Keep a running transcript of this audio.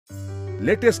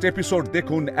Latest episode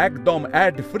দেখুন একদম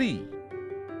add free.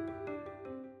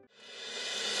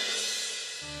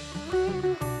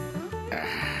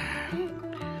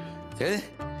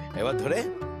 এবার ধরে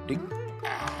ঠিক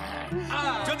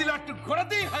যদি লাট্টু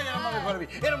ঘোরাতেই হয় এরকম ভাবে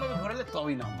ঘোরালে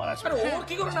তবেই নাম্বার আসবে। ওর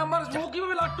কি করে নাম্বার আসবে? ও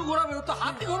কিভাবে লাট্টু ঘোরাবে? ও তো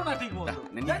হাতে ঘোরা না ঠিক মতো।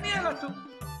 জানি লাট্টু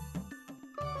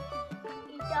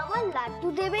এটা আমার লাট্টু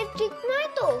দেবের ঠিক নয়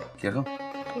তো? কিরকম?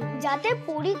 যাতে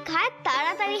পরীক্ষায়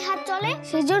তাড়াতাড়ি হাত চলে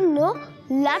সেজন্য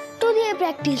লাট্টু দিয়ে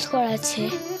প্র্যাকটিস করাচ্ছে।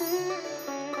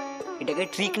 এটাকে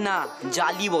ট্রিক না,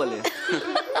 জালি বলে।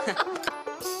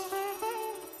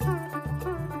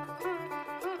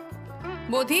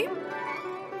 বোধি,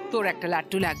 তোর একটা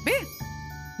লাট্টু লাগবে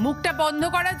মুখটা বন্ধ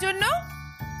করার জন্য।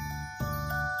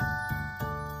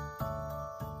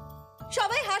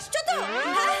 সবাই হাসছো তো?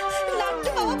 লাট্টু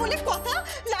বাবা বলে কথা,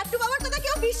 লাট্টু বাবার কথা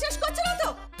কেউ বিশ্বাস করছে না তো?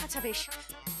 আচ্ছা বেশ,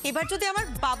 এবার যদি আমার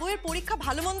বাবুয়ের পরীক্ষা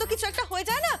ভালো মন্দ কিছু একটা হয়ে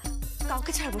যায় না,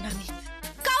 কাউকে ছাড়বো না আমি,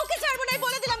 কাউকে ছাড়বো না,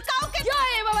 বলে দিলাম কাউকে।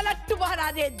 জয় বাবা লাট্টু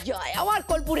মহারাজের জয়। আমার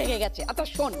কল্পু রেগে গেছে। আচ্ছা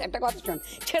শোন, একটা কথা শোন,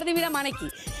 ছেড়ে দিবি না মানে কি?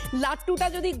 লাট্টুটা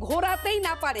যদি ঘোরাতেই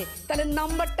না পারে তাহলে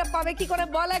নাম্বারটা পাবে কি করে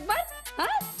বল একবার?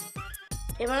 হ্যাঁ,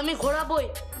 এবার আমি ঘোরাবোই।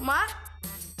 মা,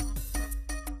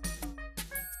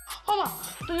 ও মা,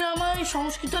 তুমি আমার ওই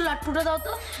সংস্কৃত লাট্টুটা দাও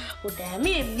তো। ওটা আমি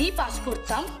এমনি পাস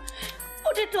করতাম,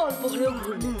 ওটা একটু অল্প হলেও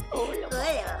ঘুরবে।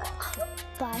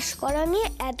 পাস করা নিয়ে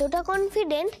এতটা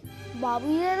কনফিডেন্ট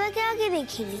বাবুই দাদাকে আগে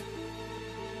দেখিনি।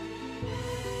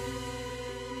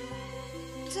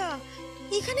 আচ্ছা,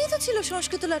 এখানেই তো ছিল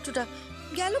সংস্কৃত লাট্টুটা,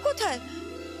 গেল কোথায়?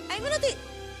 এই মিনতি,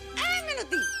 এই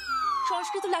মিনতি,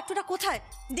 সংস্কৃত লাট্টুটা কোথায়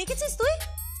দেখেছিস তুই?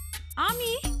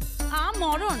 আমি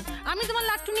মরণ, আমি তোমার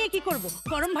লাট্টু নিয়ে কি করব?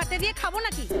 গরম ভাতে দিয়ে খাবো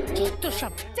নাকি? ঠিক তো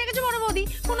সব দেখেছো বড় বৌদি,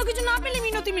 কোনো কিছু না পেলে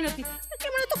মিনতি মিনতি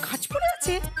কেমন তো কাজ পড়ে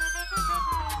আছে।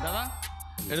 দাদা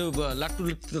একটু লাট্টু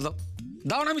দাও,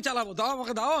 দাও না আমি চালাবো, দাও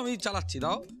আমাকে দাও, আমি চালাচ্ছি,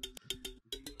 দাও।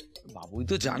 বাবুই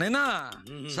তো জানে না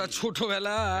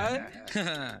ছোটবেলায়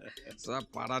সব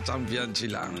পাড়া চ্যাম্পিয়ন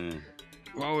ছিলাম।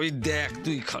 ওই দেখ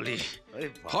তুই খালি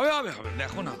হবে হবে হবে,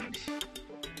 দেখো না খালি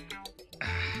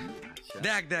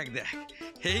দেখ দেখ দেখ,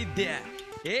 এই দেখ,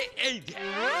 এই দেখ।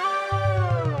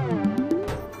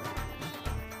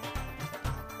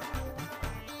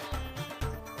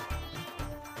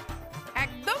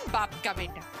 একদম বাপকা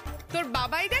বেটা, তোর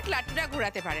বাবাই দেখ লাট্টুটা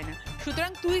ঘোরাতে পারে না,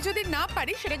 সুতরাং তুই যদি না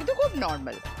পারিস সেটা কিন্তু খুব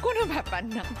নর্মাল, কোনো ব্যাপার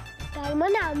না। তার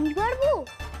মানে আমি পারবো?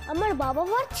 আমার বাবা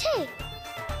পারছে?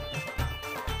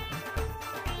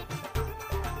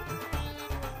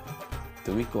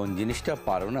 তুমি কোন জিনিসটা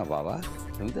পারো না বাবা?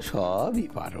 তুমি তো সবই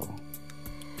পারো।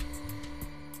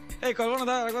 এই করবো না,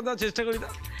 দাও একবার দাও, চেষ্টা করি,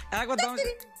 দাও একবার দাও।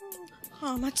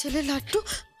 আমার ছেলে লাট্টু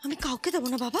আমি কাউকে দেবো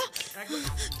না বাবা,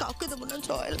 কাউকে দেবো না।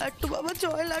 জয় লাট্টু বাবা,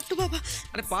 জয় লাট্টু বাবা।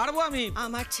 আরে পারবো আমি।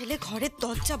 আমার ছেলে ঘরের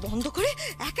দরজা বন্ধ করে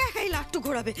একা একাই লাট্টু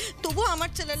ঘোরাবে, তবুও আমার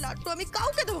ছেলের লাট্টু আমি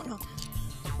কাউকে দেবো না।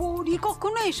 পৌরি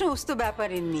কখনো এই সমস্ত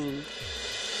ব্যাপারে নেই,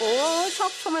 ও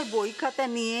সব সময় বই খাতা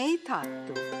নিয়েই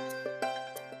থাকতো।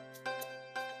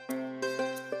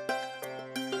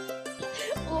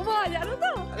 ও মা, জানো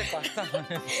তো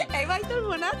এবার তোর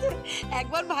মনে আছে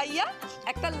একবার ভাইয়া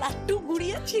একটা লাট্টু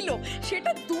ঘুরিয়েছিল,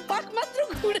 সেটা দুপাক মাত্র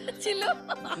ঘুরেছিল।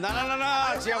 না না না না,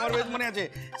 সে আমার বেশ মনে আছে।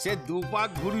 সে দুপাক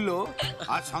ঘুরলো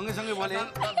আর সঙ্গে সঙ্গে বলে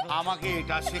আমাকে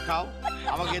এটা শেখাও,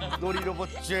 আমাকে দড়ির ওপর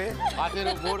হাতের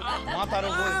ওপর মাথার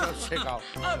ওপর শেখাও।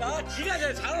 ঠিক আছে,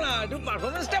 ছাড়ো না, একটু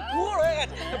পারফরমেন্সটা পুরো হয়ে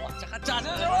গেছে, বাচ্চা কাচ্চা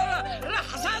আছে,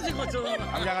 হাসাহাসি করছো।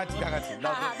 আমি দেখাচ্ছি দেখাচ্ছি,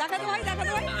 দেখাতে ভাই,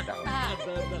 দেখাতে ভাই।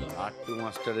 লাট্টু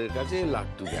মাস্টারের কাছে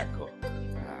লাট্টু দেখো।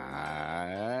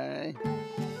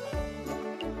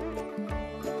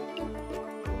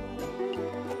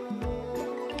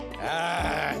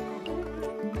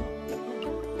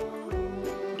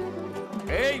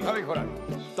 এইভাবে ঘোরা,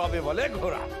 তবে বলে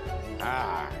ঘোরা।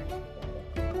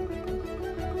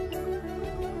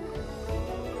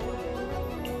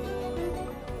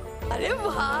 আরে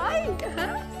ভাই,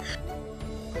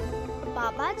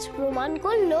 বাবা আজ প্রমাণ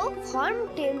করলো ফর্ম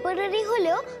টেম্পোরারি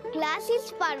হলেও ক্লাস ইজ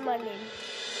পার্মানেন্ট।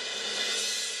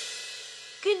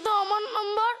 কিন্তু আমার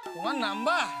নাম্বার, তোমার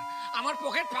নাম্বার? আমার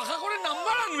পকেট ফাঁকা করে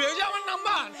নাম্বার আনবে? ওই যে আমার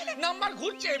নাম্বার, নাম্বার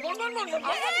ঘুরছে, বল বল বল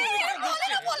বল।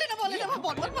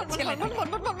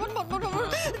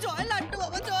 জয় লাট্টু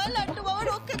বাবা, জয় লাট্টু বাবা,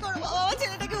 রক্ষা করো বাবা, আমার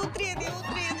ছেলেটাকে উতরিয়ে দিও,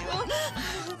 উতরিয়ে দিও।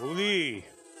 বৌদি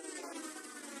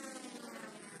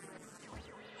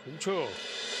শুনছো?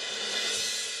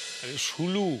 আরে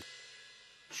শুলু,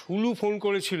 শুলু ফোন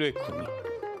করেছিল এক্ষুনি।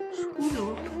 শুলু?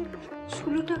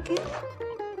 শুলুটাকে?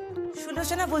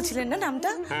 সুলোচনা বলছিলেন না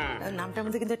নামটা? হ্যাঁ, নামটার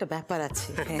মধ্যে কিন্তু একটা ব্যাপার আছে।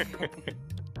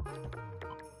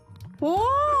 ও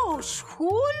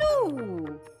শুলু,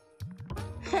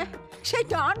 সেই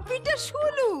ডান পিঠে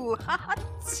শুলু।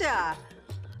 আচ্ছা,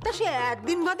 তা সে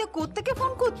একদিন বাদে কোত্থেকে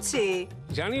ফোন করছে?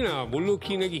 জানি না, বললো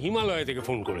কি নাকি হিমালয় থেকে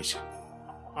ফোন করেছে,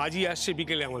 আজই আসছে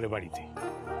বিকেলে আমাদের বাড়িতে।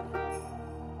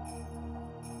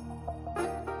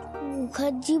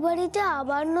 মুখার্জি বাড়িতে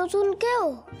আবার নতুন কেউ?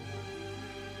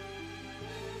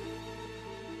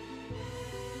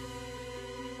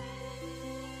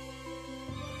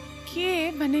 কে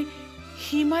মানে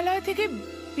হিমালয় থেকে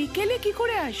বিকেলে কি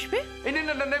করে আসবে? এই না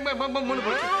না না মনে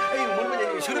পড়ে, এই মনে পড়ে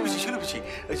শুরু পিছি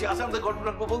আসলে আমাদের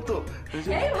গল্প বলতো।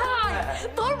 এই ভাই,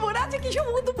 তোর মনে আছে কি সব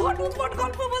উদ্ভট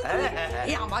গল্প বলতো?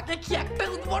 এই আমাকে কি একটা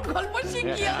উদ্ভট গল্প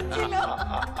শিখিয়েছিল।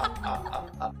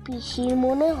 পিসির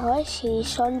মনে হয় সেই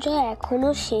সঞ্চয় এখনো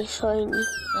শেষ হয়নি।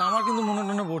 আমার কিন্তু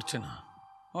মনে পড়ছে না,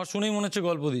 আমার শুনেই মনে হচ্ছে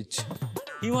গল্প দিচ্ছে।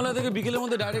 হিমালয় থেকে বিকেলের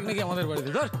মধ্যে ডাইরেক্ট নাকি আমাদের বাড়িতে,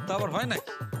 ধর তা আবার হয়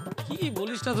নাকি? কি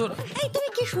বলিস না তোর? এই তুমি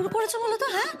কি শুরু করেছো বলো তো?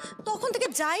 হ্যাঁ, তখন থেকে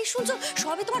যাই শুনছো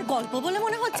সবই তোমার গল্প বলে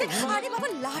মনে হচ্ছে। আরে বাবা,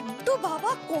 লাড্ডু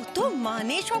বাবা কত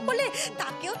মানে সকলে,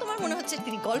 তাকেও তোমার মনে হচ্ছে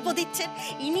তিনি গল্প দিচ্ছেন,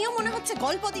 ইনিও মনে হচ্ছে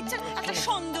গল্প দিচ্ছেন। একটা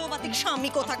সন্দেহবাতিক স্বামী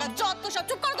কোথাকার, যত সব।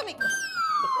 চুপ করো তুমি।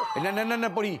 না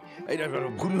পড়ি,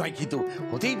 ভুল নয় কি তো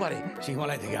হতেই পারে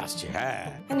হিমালয় থেকে আসছে। হ্যাঁ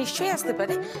নিশ্চয়ই আসতে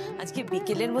পারে। আজকে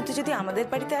বিকেলের মধ্যে যদি আমাদের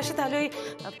বাড়িতে আসে তাহলে ওই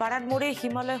পাড়ার মোড়ে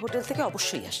হিমালয় হোটেল থেকে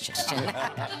অবশ্যই আসছে।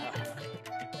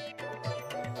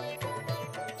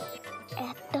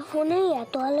 একটা ফোনেই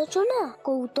এত আলোচনা,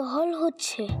 কৌতূহল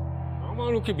হচ্ছে।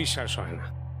 আমার ওকে বিশ্বাস হয় না।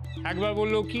 একবার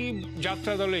বললো কি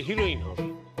যাত্রা দলে হিরোইন হবে,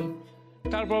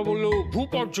 তারপর বললো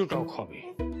ভূপর্যটক হবে,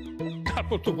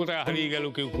 তারপর তো কোথায় হারিয়ে গেল,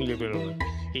 কেউ খুঁজে পেল না।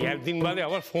 এই একদিন বাদে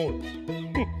আবার ফোন।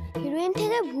 হিরোইন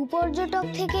থেকে ভূপর্যটক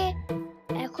থেকে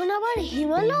এখন আবার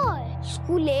হিমালয়।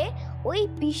 স্কুলে ওই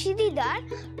পিসি দিদার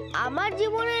আমার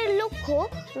জীবনের লক্ষ্য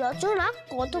রচনা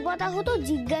কত পাতা হতো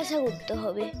জিজ্ঞাসা করতে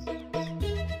হবে।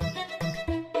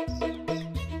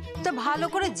 তা ভালো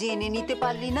করে জেনে নিতে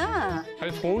পারলি না?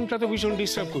 আরে ফোনটা তো ভীষণ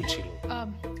ডিস্টার্ব করছিল।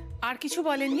 আর কিছু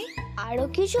বলেননি? আরো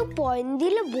কিছু পয়েন্ট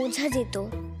দিলে বোঝা যেত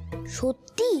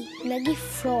সত্যি নাকি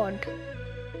ফ্রড।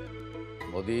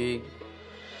 বৌদি,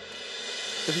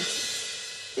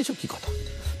 এসব কি কথা?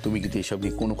 তুমি কিন্তু এসব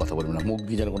নিয়ে কোনো কথা বলবে না, মুখ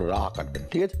দিয়ে যেন কোনো রাগ কাটবেন,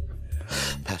 ঠিক আছে?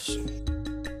 ব্যাস।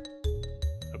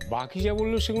 বাকি যা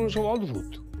বললো সেগুলো সব অদ্ভুত।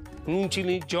 নুন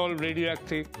চিনি জল রেডি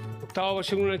রাখতে, তাও আবার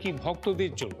সেগুলো নাকি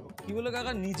ভক্তদের জন্য। কি বলে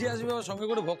কাকা, নিজে আসবে আবার সঙ্গে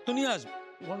করে ভক্ত নিয়ে আসবে?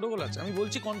 গন্ডগোল আছে, আমি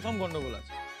বলছি কনফার্ম গন্ডগোল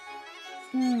আছে।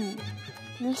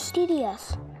 মিস্টিরিয়াস,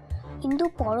 কিন্তু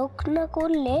পরখ না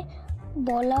করলে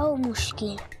বলাও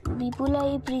মুশকিল। বিপুলা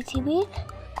এই পৃথিবীর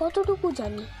কতটুকু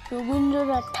জানি?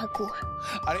 রবীন্দ্রনাথ ঠাকুর।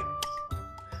 আরে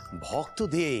ভক্ত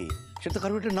দে, সে তো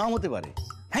কারোর একটা নাম হতে পারে।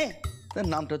 হ্যাঁ, তার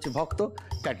নামটা হচ্ছে ভক্ত,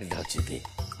 টাইটেলটা হচ্ছে দে,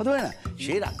 হতে পারে না?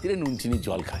 সে রাত্রিরে নুন চিনির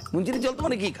জল খায়। নুন চিনির জল তো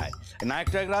মানে কি খায়?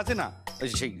 নায়করা আছে না,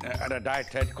 সেই একটা ডায়েট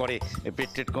ফ্যাট করে, পেট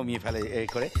টেট কমিয়ে ফেলে, এই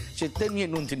করে সে তেমনি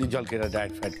নুন চিনির জলকে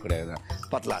ডায়েট ফ্যাট করে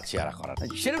পাতলা চেহারা করা।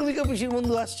 সেরকমই কেউ পিসির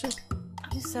বন্ধু আসছে।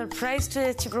 আমি সারপ্রাইজড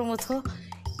হয়েছি প্রমথ,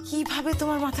 কিভাবে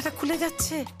তোমার মাথাটা খুলে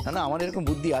যাচ্ছে। না আমার এরকম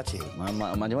বুদ্ধি আছে,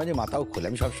 মাঝে মাঝে মাথাও খোলে,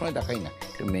 আমি সবসময় দেখাই না,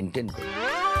 একটু মেনটেন করি।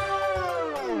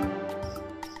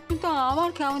 কিন্তু আমার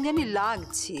কেমন জানি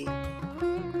লাগছে,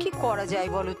 কি করা যায়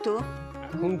বলো তো?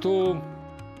 এখন তো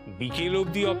বিকেল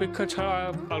অবধি অপেক্ষা ছাড়া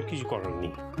আর কিছু করার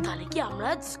নেই। তাহলে কি আমরা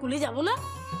স্কুলে যাব না?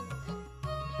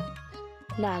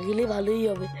 না গেলে ভালোই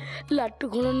হবে, লাট্টু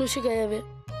ঘোরানো শেখা যাবে।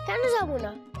 কেন যাবো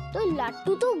না? তো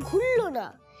লাট্টু তো ঘুরলো না,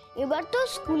 এবার তো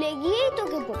স্কুলে গিয়েই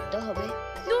তোকে পড়তে হবে।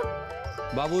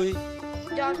 বাবুই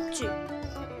যাচ্ছি।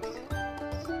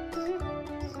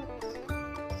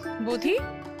 বোধি,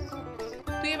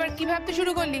 তুই এবার কি ভাবতে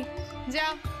শুরু করলি? যা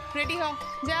রেডি হ,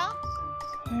 যা।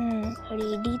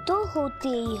 রেডি তো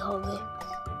হতেই হবে,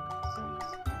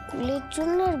 স্কুলের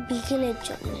জন্য আর বিকেলের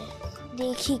জন্য।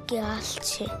 দেখি কে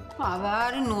আসছে।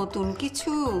 আবার নতুন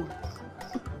কিছু?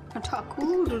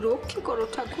 ঠাকুর রক্ষে করো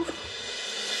ঠাকুর।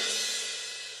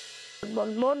 মন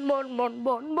মন মন মন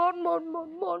মন মন মন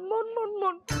মন মন মন মন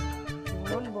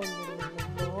মন মন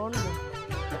মন মন।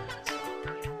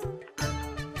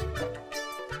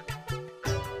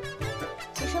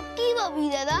 এসব কি ভাবি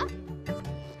দাদা?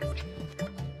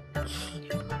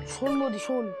 শোন মোদি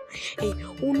শোন, এই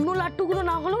অন্য লাট্টুগুলো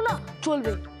না হলেও না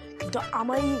চলবে, কিন্তু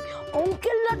আমার এই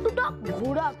অঙ্কের লাট্টুটা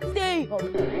ঘোরাতেই হবে।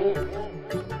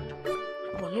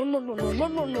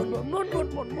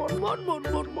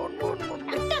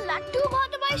 একটা লাট্টু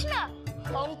ঘোরাতে পারিস না?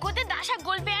 অঙ্কতে দাশা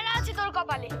গোল পেয়ারা আছে তোর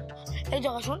কপালে। এই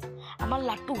জায়গা শোন, আমার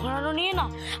লাট্টু ঘোরানো নিয়ে না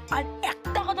আর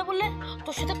একটা কথা বললে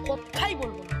তোর সাথে কথাই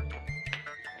বলবো না।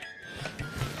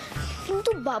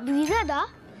 কিন্তু বাবুই দাদা,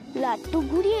 লাট্টু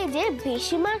ঘুরিয়ে যে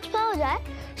বেশি মার্কস পাওয়া যায়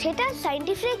সেটা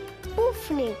সাইন্টিফিক প্রুফ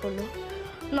নেই কোনো।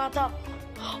 না তা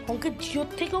অঙ্কের জিওর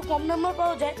থেকেও কম নাম্বার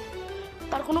পাওয়া যায়,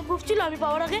 তার কোনো প্রুফ ছিল আমি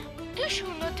পাওয়ার আগে? তুই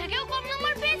 0 থেকেও কম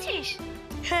নাম্বার পেয়েছিস?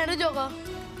 হ্যাঁ রে জগা,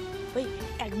 ওই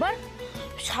একবার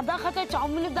সাদা খাতায়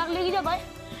চাউমিনের দাগ লেগে যাবে,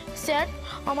 স্যার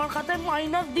আমার খাতায়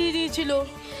মাইনাস দিয়ে দিয়েছিল।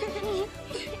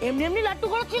 এমনি এমনি লাট্টু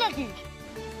করাচ্ছি নাকি?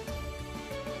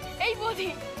 এই বোধি,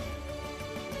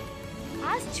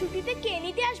 আজ ছুটিতে কে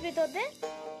নিতে আসবে তোদের?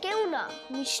 কেউ না,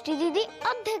 মিষ্টি দিদি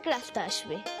অর্ধেক রাস্তা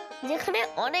আসবে। যেখানে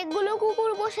অনেকগুলো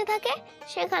কুকুর বসে থাকে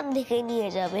সেখান থেকে নিয়ে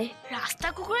যাবে। রাস্তা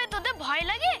কুকুরে তোদের ভয়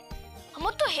লাগে?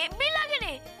 আমার তো হেভি লাগে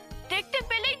রে, দেখতে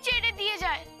পেলেই ছেড়ে দিয়ে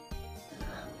যায়।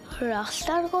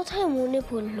 রাস্তার কথায় মনে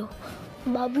পড়লো,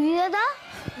 বাবু দাদা,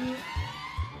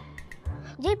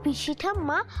 যে পিসি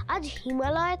ঠাম্মা আজ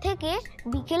হিমালয় থেকে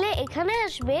বিকেলে এখানে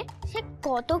আসবে, সে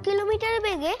কত কিলোমিটার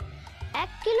বেগে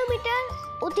 1 কিলোমিটার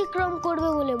অতিক্রম করবে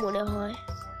বলে মনে হয়?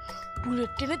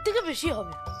 বুলেট ট্রেনের থেকে বেশি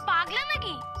হবে। পাগলা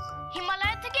নাকি?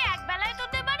 হিমালয় থেকে এক বেলায়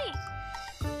তোদের বাড়ি,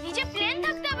 নিচে প্লেন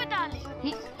থাকতে হবে তাহলে।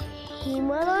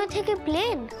 হিমালয় থেকে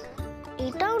প্লেন?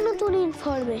 এটাও নতুন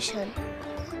ইনফরমেশন।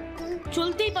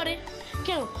 চলতেই পারে,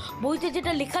 কেন? বইতে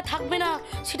যেটা লেখা থাকবে না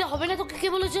সেটা হবে না তো কে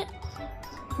বলেছে?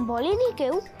 বলেনি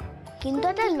কেউ, কিন্তু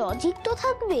একটা লজিক তো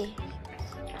থাকবে।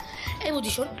 এই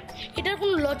বুঝি শোন, এটার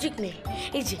কোনো লজিক নেই।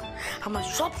 এই যে আমার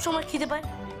সব সময় খিদে পায়,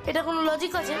 এটা কোনো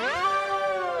লজিক আছে?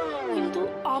 কিন্তু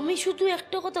আমি শুধু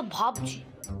একটা কথা ভাবছি,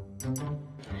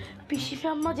 পিসি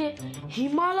ঠাম্মা যে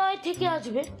হিমালয় থেকে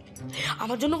আসবে,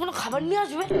 আমার জন্য কোনো খাবার নিয়ে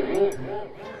আসবে?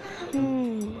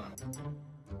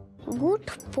 Good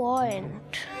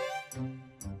point.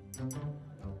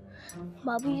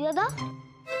 বাবু দাদা,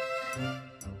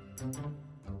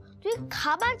 তুই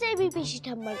খাবার চাইবি পিসি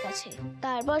ঠাম্মার কাছে,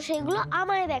 তারপর সেগুলো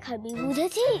আমায় দেখাবি,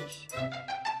 বুঝেছিস?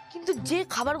 কিন্তু যে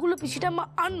খাবারগুলো পিসি ঠাম্মা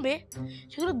আনবে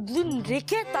সেগুলো 2 দিন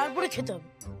রেখে তারপরে খেতে হবে।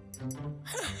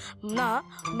 না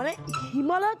মানে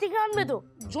হিমালয় থেকে আনবে তো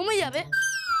জমে যাবে।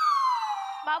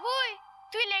 বাবুই,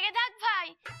 তুই লেগে থাক ভাই,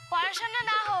 পড়াশোনা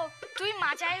না হোক, তুই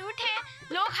মাচায় উঠে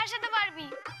লোক হাসাতে পারবি।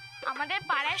 আমাদের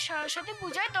পাড়ায় সরস্বতী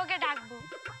পূজায় তোকে ডাকবো।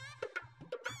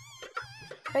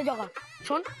 এই জগা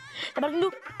শোন,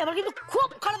 এবার কিন্তু খুব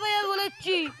খারাপ হয়ে যাবে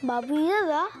বলেছি। বাবু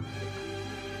দাদা,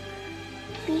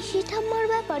 পিসি ঠাম্মার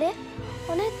ব্যাপারে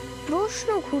অনেক প্রশ্ন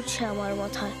ঘুরছে আমার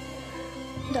মাথায়।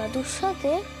 দাদুর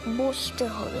সাথে বসতে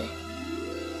হবে।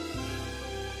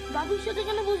 দাদুর সাথে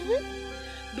কেন বসবি?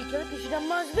 বিকেলে পিসি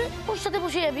ঠাম্মা আসবে, ওর সাথে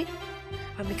বসে যাবি,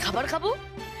 আমি খাবার খাবো,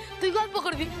 তুই গল্প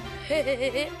করবি।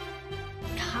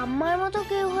 ঠাম্মার মতো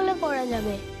কেউ হলে করা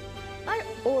যাবে, আর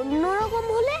অন্যরকম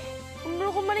হলে?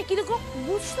 অন্যরকম মানে কিরকম?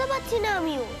 বুঝতে পারছি না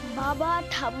আমিও। বাবা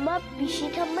ঠাম্মা পিসি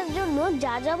ঠাম্মার জন্য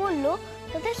যা যা বললো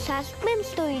তাতে সাসপেন্স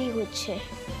তৈরি হচ্ছে।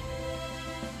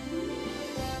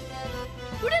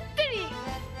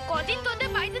 কদিন তোদের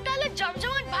বাড়িতে তাহলে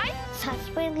জমজমাট ভাই?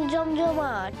 সাসপেন্স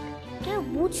জমজমাট, কেউ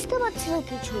বুঝতে পারছে না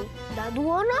কিছু।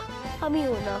 দাদুও না,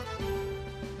 আমিও না।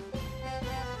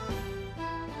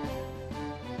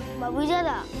 বাবু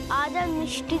দাদা, আজ আর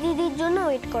মিষ্টি দিদির জন্য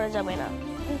ওয়েট করা যাবে না,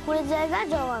 কুকুরের জায়গায়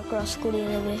জগা ক্রস করিয়ে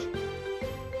দেবে।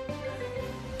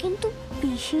 কিন্তু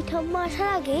পিসি ঠাম্মা আসার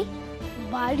আগে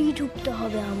বাড়ি ঢুকতে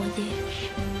হবে আমাদের।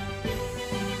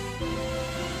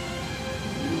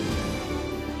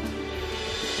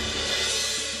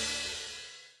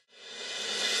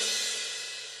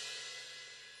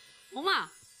 ওমা,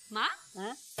 মা,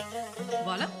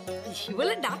 বলো, পিসি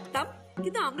বলে ডাকতাম,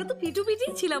 কিন্তু আমরা তো পিটু পিটি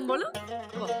ছিলাম, বলো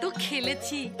কত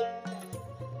খেলেছি।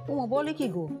 ওমা বলে কি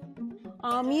গো,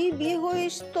 আমি বিয়ে হয়ে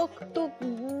তো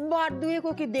 2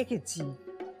 ওকে দেখেছি।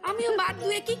 আমিও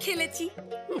 2 কি খেলেছি।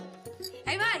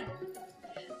 এই ভাই,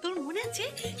 তোর মনে আছে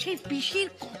সেই পিসির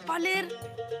কপালের,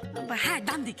 হ্যাঁ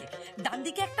ডান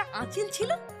দিকে একটা আঁচিল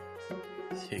ছিল?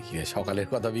 সে কি সকালের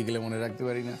কথা বিকেলে মনে রাখতে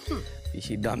পারি না।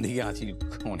 পিসির ডান দিকে আঁচিল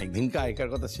অনেকদিন আগেকার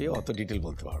কথা, সে অত ডিটেল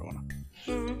বলতে পারবো না।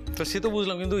 তা সে তো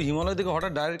বুঝলাম, কিন্তু হিমালয় থেকে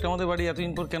হঠাৎ ডাইরেক্ট আমাদের বাড়ি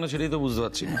এতদিন পর কেন, সেটাই তো বুঝতে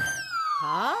পারছি না।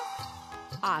 হ্যাঁ,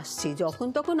 আসছি যখন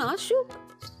তখন আসুক,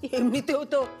 এমনিতেও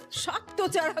তো স্বার্থ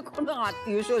ছাড়া কোনো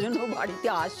আত্মীয় স্বজন বাড়িতে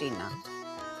আসে না।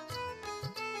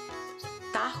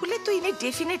 তাহলে তো ইনি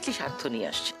ডেফিনেটলি স্বার্থ নিয়ে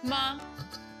আসছে। মা,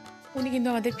 উনি কিন্তু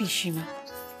আমাদের পিসিমা।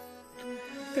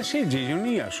 তা সে যে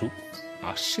জন্যই আসুক,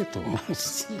 আসছে তো।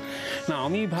 না,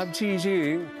 আমি ভাবছি যে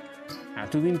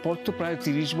এতদিন পর তো প্রায়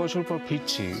 30 বছর পর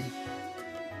ফিরছে,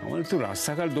 আমাদের তো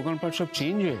রাস্তাঘাট দোকানপাট সব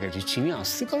চেঞ্জ হয়ে গেছে, চিনে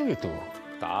আসতে পারবে তো?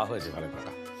 তা হয়েছে ভালো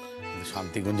কথা, কিন্তু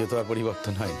শান্তিকুঞ্জে তো আর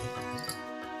পরিবর্তন হয়নি।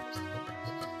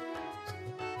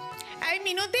 এই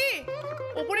মিনতি,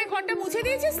 উপরে ঘরটা মুছে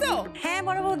দিয়েছিস তো? হ্যাঁ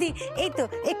বড় বৌদি, এই তো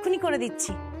এক্ষুনি করে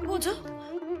দিচ্ছি। বুঝো,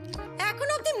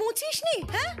 এখনো অব্দি মুছিসনি?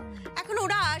 হ্যাঁ, এখন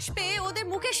ওরা আসবে, ওদের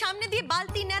মুখের সামনে দিয়ে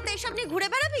বালতি নেতা এসব নিয়ে ঘুরে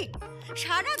বেড়াবি?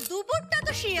 সারা দুপুরটা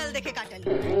তো শিয়াল দেখে কাটালি।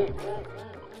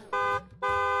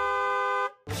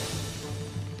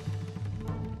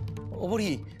 ও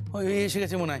বুড়ি, ওই এসে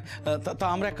গেছে মনে হয়। তা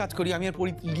আমরা এক কাজ করি, আমি আর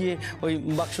পড়ি গিয়ে ওই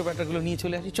বাক্স ব্যাটারগুলো নিয়ে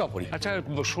চলে আসি। পড়ি। আচ্ছা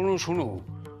শোনো শোনো,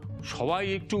 সবাই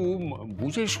একটু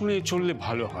বুঝে শুনে চললে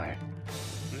ভালো হয়।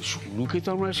 শুরুকে তো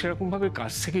আমরা সেরকম ভাবে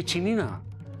কাছ থেকে চিনি না,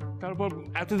 তারপর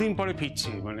এতদিন পরে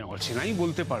ফিরছে, মানে অচেনাই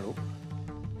বলতে পারো।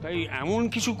 তাই এমন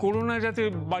কিছু করো না যাতে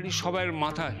বাড়ির সবার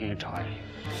মাথা হেঁট হয়।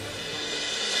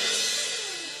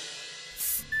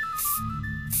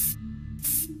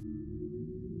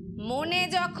 মনে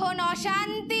যখন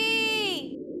অশান্তি,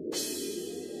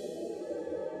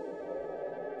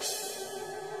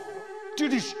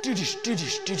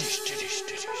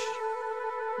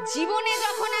 জীবনে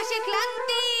যখন আসে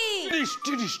ক্লান্তি,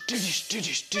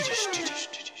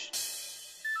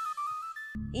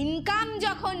 ইনকাম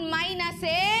যখন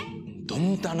মাইনাসে,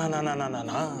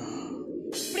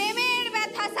 প্রেমের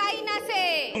ব্যথা সাইনাসে,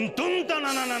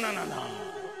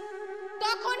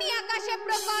 তখনই আকাশে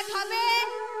প্রকট হবে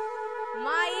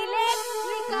মা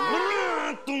ইলেকট্রিকা।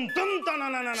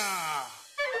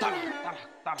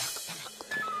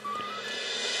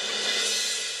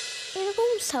 এরকম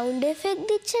সাউন্ড এফেক্ট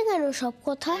দিচ্ছে কেন সব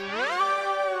কথা?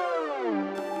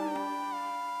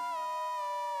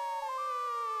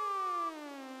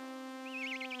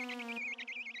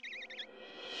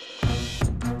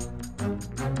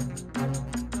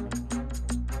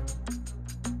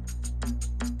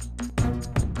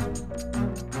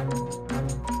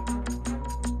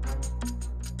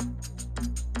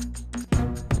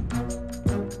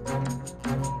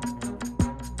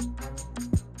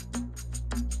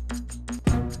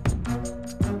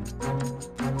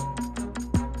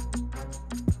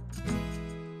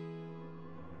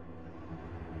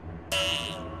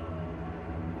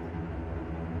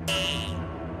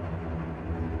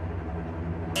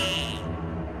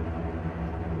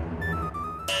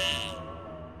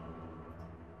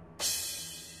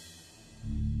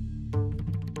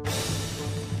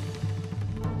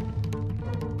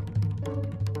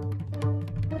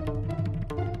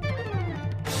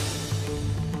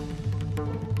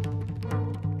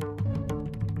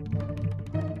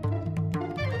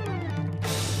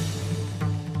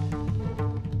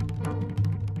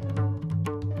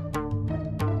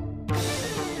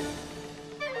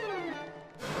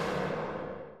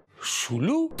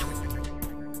 সুলু,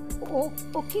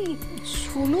 ও কি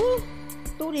সুলু?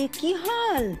 তোর কি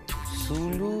হাল?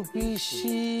 সুলু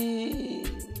পিসি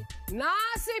না,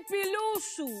 সে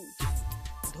পিলুসু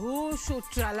ধুসু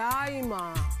চালাই মা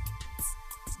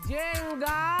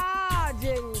জেঙ্গা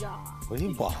জেঙ্গা। ওই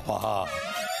বাবা,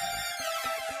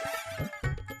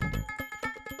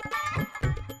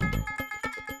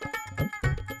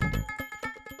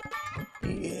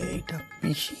 এইটা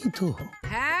পিসি তো?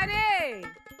 হ্যাঁ রে,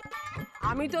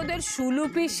 আমি তোদের সুলু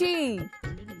পিসি,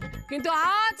 কিন্তু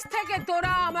আজ থেকে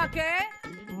তোরা আমাকে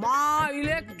মা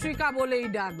ইলেকট্রিকা বলেই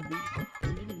ডাকবি।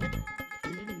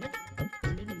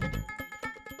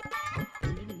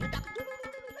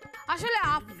 আসলে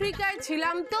আফ্রিকায়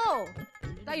ছিলাম তো,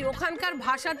 তাই ওখানকার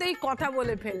ভাষাতেই কথা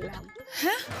বলে ফেললাম।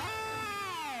 হ্যাঁ,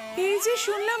 এই যে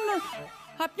শুনলাম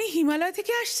আপনি হিমালয়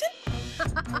থেকে আসছেন।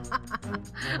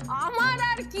 আমার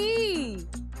আর কি,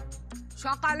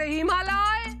 সকালে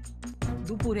হিমালয়,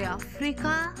 দুপুরে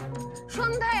আফ্রিকা,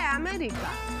 সন্ধ্যায় আমেরিকা।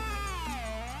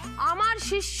 আমার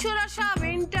শিষ্যরা সব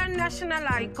ইন্টারন্যাশনাল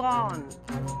আইকন।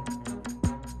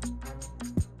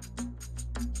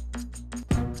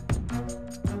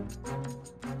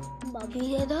 বাবলি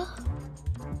দাদা,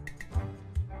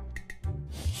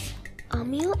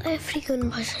 আমিও আফ্রিকান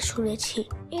ভাষা শুনেছি,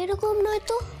 এরকম নয়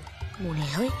তো? মনে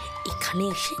হয় এখানে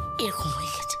এসে এরকম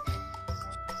হয়ে গেছে।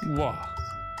 বাহ,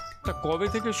 তা কবে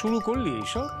থেকে শুরু করলি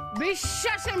এইসব?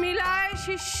 বিশ্বাসে মিলায়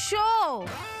শিষ্য,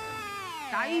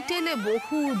 টাইটেলে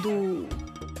বহু দূর।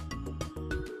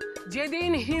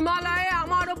 যেদিন হিমালয়ে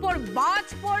আমার ওপর বাজ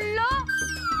পড়ল,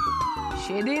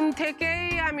 সেদিন থেকেই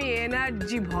আমি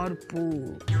এনার্জি ভরপুর।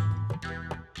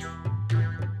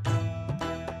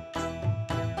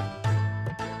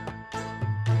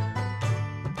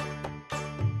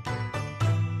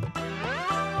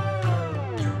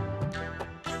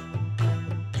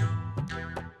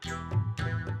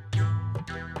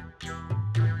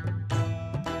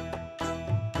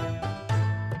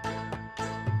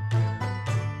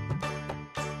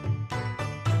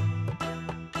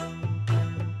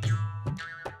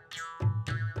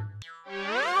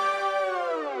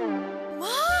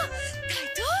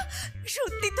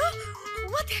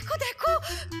 দেখো দেখো,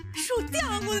 সত্যি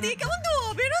আঙুল দিয়ে কেমন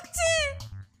ধোয়া বেরোচ্ছে।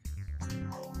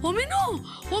 ওমিনু,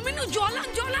 ওমিনু, জলান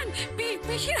জলান,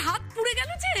 পিসির হাত পুড়ে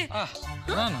গেল যে।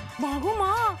 না না, মাগো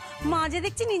মা, মা যে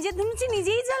দেখছি নিজের ধুনুচি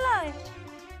নিজেই জ্বালায়।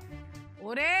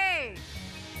 ওরে,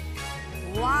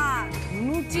 ধোয়া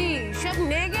ধুনুচি সব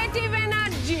নেগেটিভ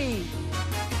এনার্জি।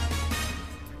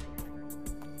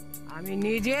 আমি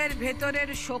নিজের ভেতরের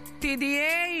শক্তি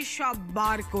দিয়েই সব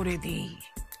বার করে দিই।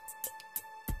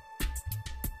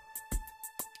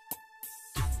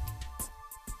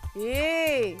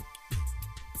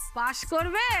 পাস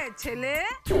করবে ছেলে?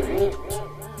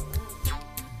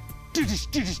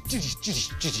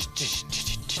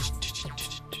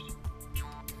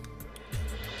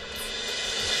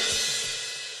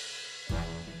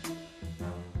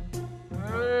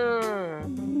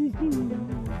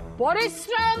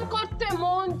 পরিশ্রম করতে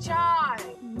মন চায়,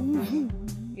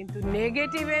 কিন্তু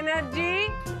নেগেটিভ এনার্জি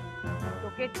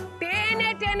তোকে টেনে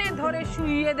টেনে ধরে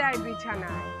শুইয়ে দেয়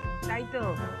বিছানায়, তাই তো?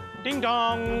 টিং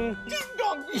টং টিং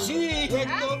টং পিসি,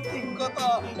 একদম ঠিক কথা।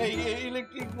 এই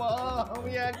ইলেকট্রিক মা,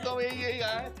 আমি একদম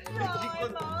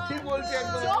ঠিক বলছি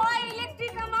একদম। জয়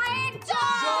ইলেকট্রিক মায়ের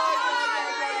জয়।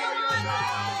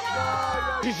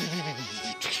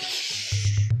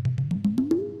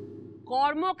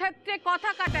 কর্মক্ষেত্রে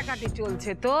কথা কাটাকাটি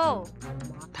চলছে তো,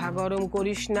 মাথা গরম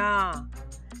করিস না,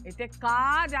 এতে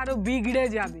কাজ আরো বিগড়ে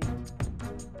যাবে।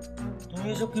 তুমি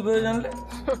এসব কিভাবে জানলে?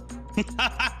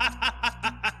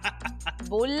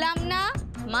 বললাম না,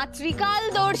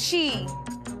 মাতৃকালদর্শী।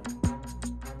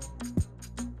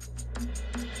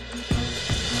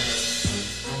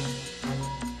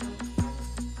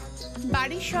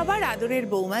 বাড়ির সবার আদরের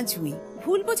বৌমা জুঁই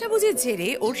ভুল বোঝাবুঝির জেরে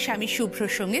ওর স্বামী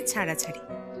শুভ্রর সঙ্গে ছাড়াছাড়ি,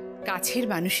 কাছের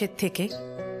মানুষের থেকে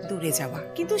দূরে যাওয়া।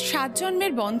 কিন্তু 7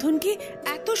 জন্মের বন্ধন কি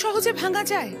এত সহজে ভাঙা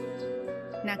যায়,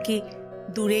 নাকি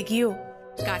দূরে গিয়েও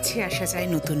কাছে আসা যায়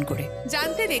নতুন করে?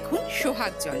 জানতে দেখুন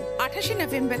সোহাগ জল 28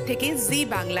 নভেম্বর থেকে জি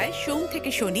বাংলায় সোম থেকে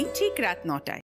শনি ঠিক রাত 9টায়।